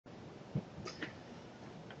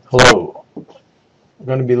Hello. We're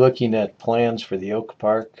going to be looking at plans for the Oak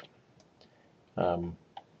Park. Um,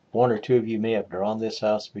 One or two of you may have drawn this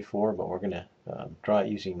house before, but we're going to draw it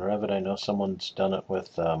using Revit. I know someone's done it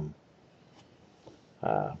with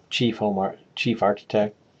Chief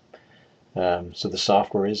Architect, so the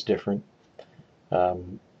software is different.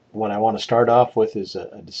 What I want to start off with is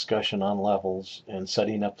a discussion on levels and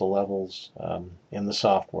setting up the levels in the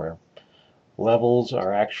software. Levels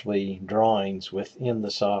are actually drawings within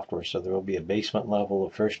the software, so there will be a basement level, a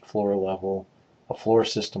first floor level, a floor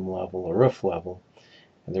system level, a roof level,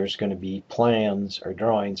 and there's going to be plans or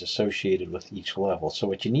drawings associated with each level. So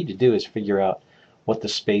what you need to do is figure out what the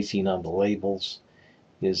spacing on the labels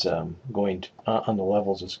is on the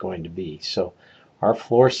levels is going to be. So our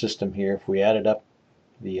floor system here, if we added up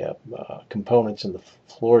the components in the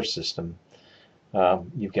floor system,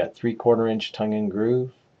 you've got 3/4 inch tongue and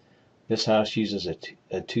groove. This house uses a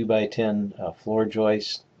 2x10 floor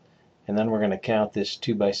joist, and then we're going to count this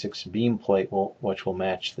 2x6 beam plate, which will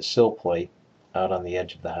match the sill plate out on the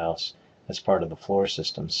edge of the house as part of the floor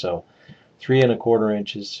system. So 3¼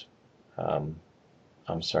 inches,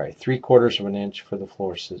 3/4 of an inch for the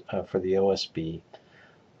floor for the OSB,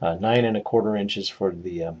 9¼ inches for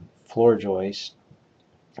the floor joist,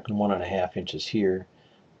 and 1½ inches here.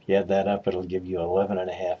 If you add that up, it'll give you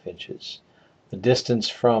 11½ inches. The distance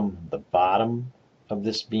from the bottom of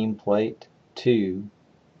this beam plate to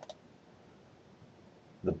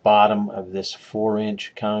the bottom of this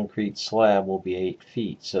 4-inch concrete slab will be 8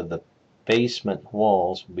 feet. So the basement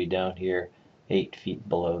walls will be down here 8 feet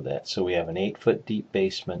below that. So we have an 8-foot deep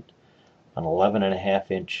basement, an 11½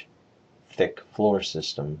 inch thick floor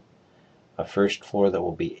system, a first floor that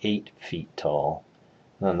will be 8 feet tall,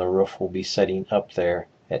 and then the roof will be setting up there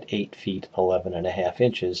at 8 feet 11½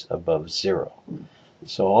 inches above zero.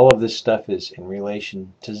 So all of this stuff is in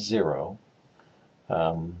relation to zero.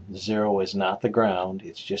 Zero is not the ground,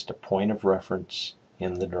 it's just a point of reference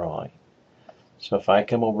in the drawing. So if I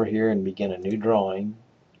come over here and begin a new drawing,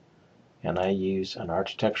 and I use an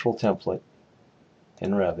architectural template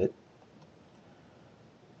in Revit,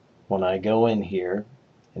 when I go in here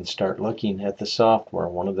and start looking at the software,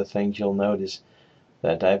 one of the things you'll notice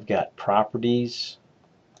that I've got properties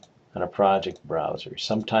and a project browser.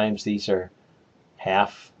 Sometimes these are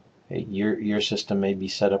half, your system may be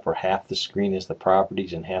set up where half the screen is the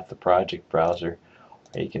properties and half the project browser,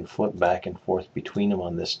 or you can flip back and forth between them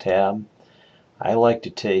on this tab. I like to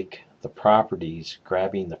take the properties,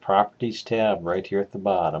 grabbing the properties tab right here at the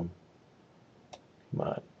bottom,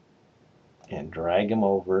 and drag them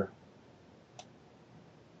over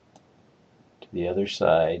to the other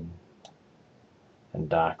side and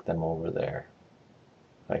dock them over there.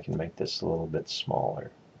 I can make this a little bit smaller.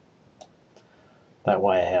 That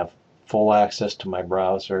way I have full access to my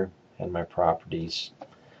browser and my properties.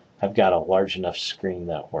 I've got a large enough screen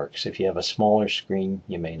that works. If you have a smaller screen,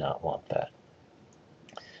 you may not want that.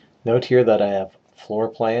 Note here that I have floor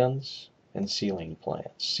plans and ceiling plans.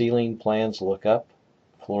 Ceiling plans look up,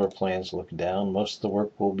 floor plans look down. Most of the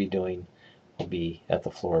work we'll be doing will be at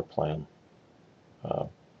the floor plan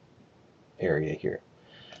area here.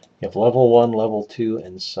 You have level 1, level 2,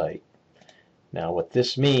 and site. Now what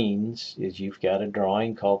this means is you've got a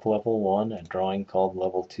drawing called level 1, a drawing called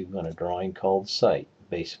level 2, and a drawing called site.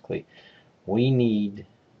 Basically, we need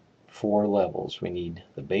 4 levels. We need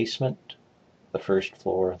the basement, the first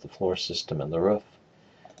floor, the floor system, and the roof.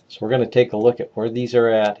 So we're going to take a look at where these are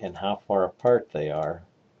at and how far apart they are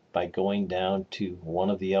by going down to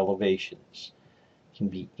one of the elevations. It can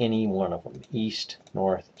be any one of them, east,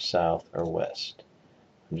 north, south, or west.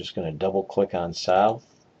 I'm just going to double click on south,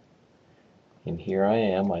 and here I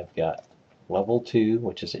am. I've got level 2,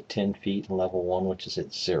 which is at 10 feet, and level 1, which is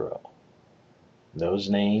at 0. Those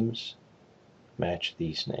names match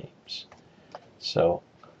these names. So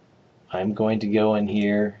I'm going to go in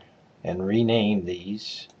here and rename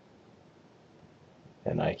these,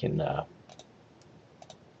 and I can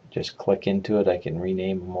just click into it. I can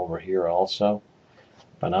rename them over here also,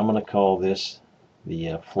 but I'm going to call this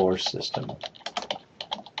the floor system.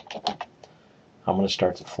 I'm going to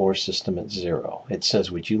start the floor system at 0. It says,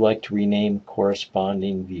 would you like to rename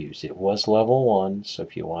corresponding views? It was level 1, so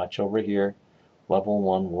if you watch over here, level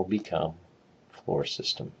 1 will become floor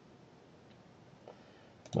system.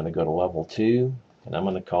 I'm going to go to level 2, and I'm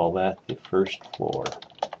going to call that the first floor.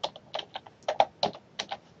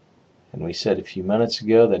 And we said a few minutes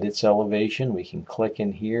ago that its elevation, we can click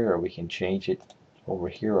in here, or we can change it over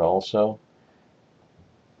here also,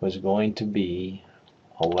 was going to be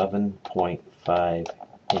 11.5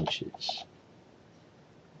 inches.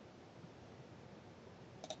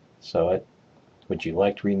 So it Would you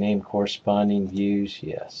like to rename corresponding views?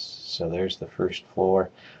 Yes. So there's the first floor.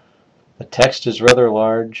 The text is rather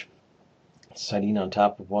large, setting on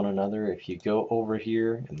top of one another. If you go over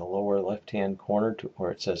here in the lower left-hand corner to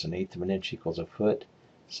where it says 1/8 of an inch equals a foot,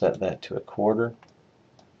 set that to 1/4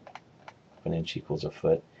 of an inch equals a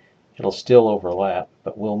foot. It'll still overlap,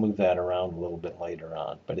 but we'll move that around a little bit later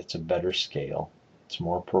on. But it's a better scale. It's a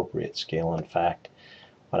more appropriate scale. In fact,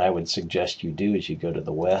 what I would suggest you do is you go to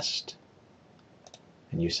the west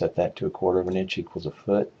and you set that to 1/4 of an inch equals a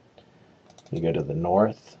foot. You go to the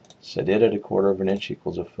north, set it at 1/4 of an inch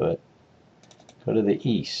equals a foot. Go to the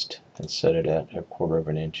east and set it at 1/4 of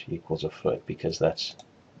an inch equals a foot, because that's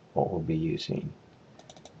what we'll be using.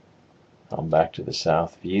 I'm back to the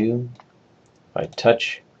south view. If I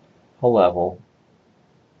touch a level,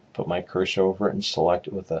 put my cursor over it and select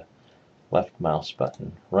it with a left mouse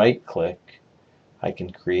button. Right click, I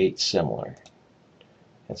can create similar.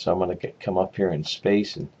 And so I'm going to come up here in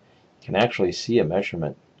space, and you can actually see a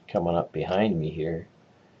measurement coming up behind me here.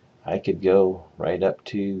 I could go right up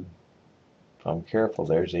to, if I'm careful,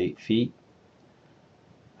 there's 8 feet.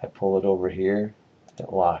 I pull it over here,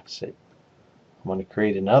 it locks it. I'm going to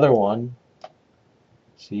create another one.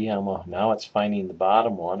 See, now it's finding the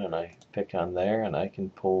bottom one, and I pick on there, and I can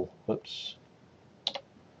pull,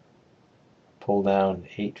 pull down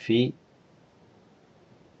 8 feet.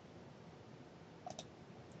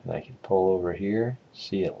 And I can pull over here.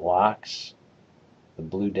 See, it locks. The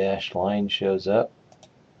blue dashed line shows up.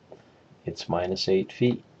 It's -8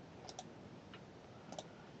 feet.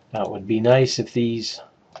 Now it would be nice if these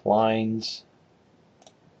lines,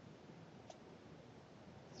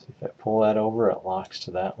 see if I pull that over, it locks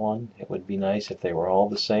to that one. It would be nice if they were all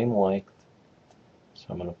the same length. So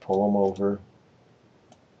I'm going to pull them over.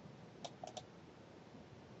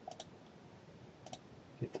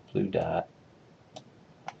 Get the blue dot.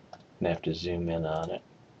 And have to zoom in on it.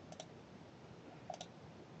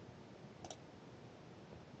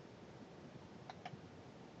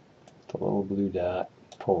 The little blue dot,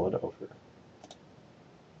 pull it over.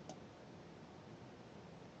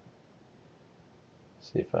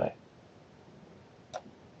 See if I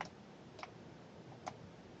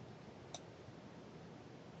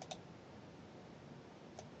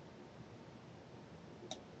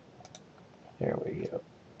there we go.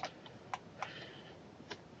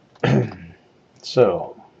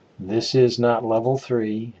 So this is not level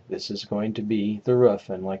 3. This is going to be the roof,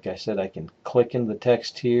 and like I said, I can click in the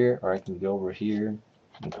text here, or I can go over here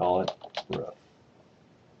and call it roof.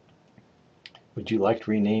 Would you like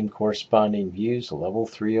to rename corresponding views? Level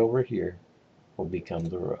 3 over here will become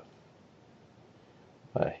the roof.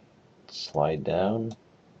 I slide down.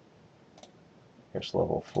 Here's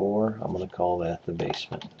level 4. I'm going to call that the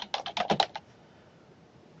basement.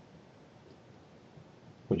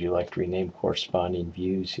 Would you like to rename corresponding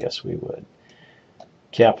views? Yes, we would.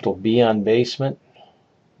 Capital B on basement,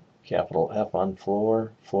 capital F on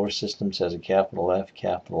floor. Floor systems has a capital F,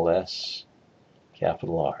 capital S,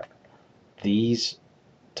 capital R. These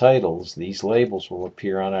titles, these labels will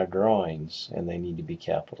appear on our drawings, and they need to be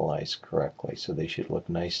capitalized correctly. So they should look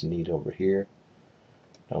nice and neat over here,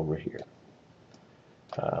 over here.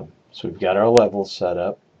 So we've got our levels set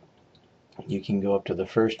up. You can go up to the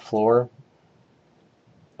first floor.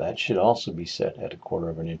 That should also be set at 1/4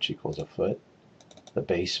 of an inch equals a foot. The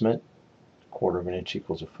basement, 1/4 of an inch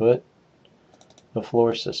equals a foot. The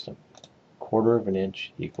floor system, 1/4 of an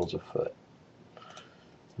inch equals a foot.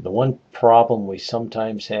 The one problem we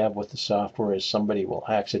sometimes have with the software is somebody will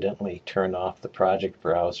accidentally turn off the project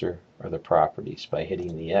browser or the properties by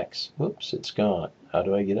hitting the X. Whoops, it's gone. How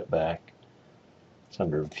do I get it back? It's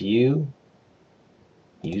under View,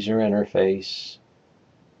 User Interface,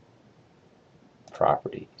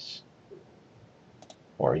 Properties,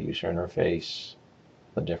 or User Interface,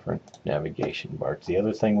 the different navigation bars. The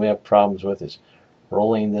other thing we have problems with is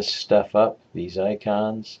rolling this stuff up, these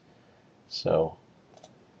icons. So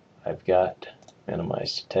I've got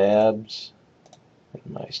minimized tabs,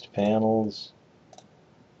 minimized panels,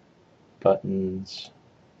 buttons.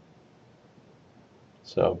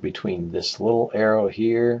 So between this little arrow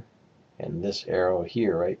here and this arrow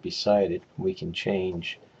here right beside it, we can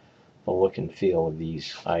change the look and feel of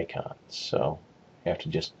these icons. So you have to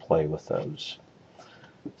just play with those.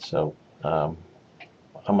 So I'm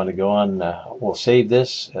going to go on, we'll save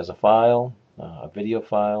this as a file, a video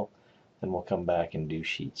file, then we'll come back and do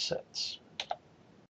sheet sets.